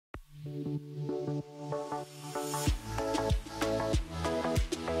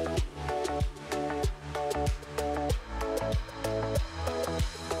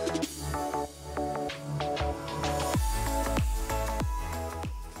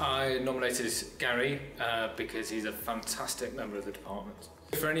I nominated Gary because he's a fantastic member of the department.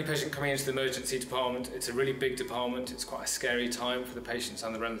 For any patient coming into the emergency department, it's a really big department, it's quite a scary time for the patients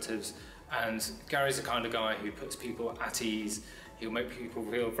and the relatives, and Gary's the kind of guy who puts people at ease. He'll make people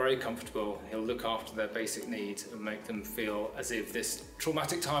feel very comfortable, he'll look after their basic needs and make them feel as if this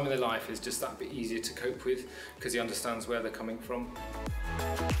traumatic time in their life is just that bit easier to cope with because he understands where they're coming from.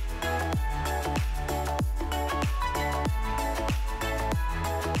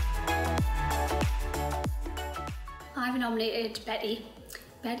 I've nominated Betty.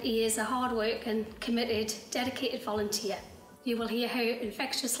 Betty is a hard-working, committed, dedicated volunteer. You will hear her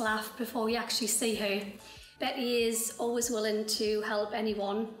infectious laugh before you actually see her. Betty is always willing to help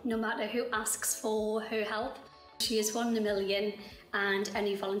anyone, no matter who asks for her help. She is one in a million, and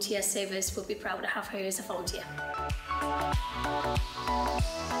any volunteer service will be proud to have her as a volunteer.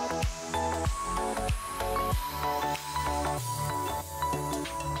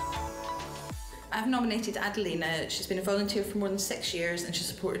 I've nominated Adelina. She's been a volunteer for more than 6 years and she's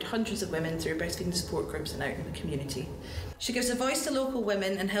supported hundreds of women through breastfeeding support groups and out in the community. She gives a voice to local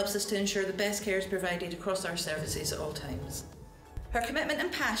women and helps us to ensure the best care is provided across our services at all times. Her commitment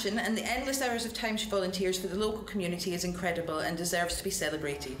and passion and the endless hours of time she volunteers for the local community is incredible and deserves to be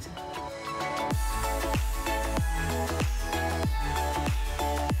celebrated.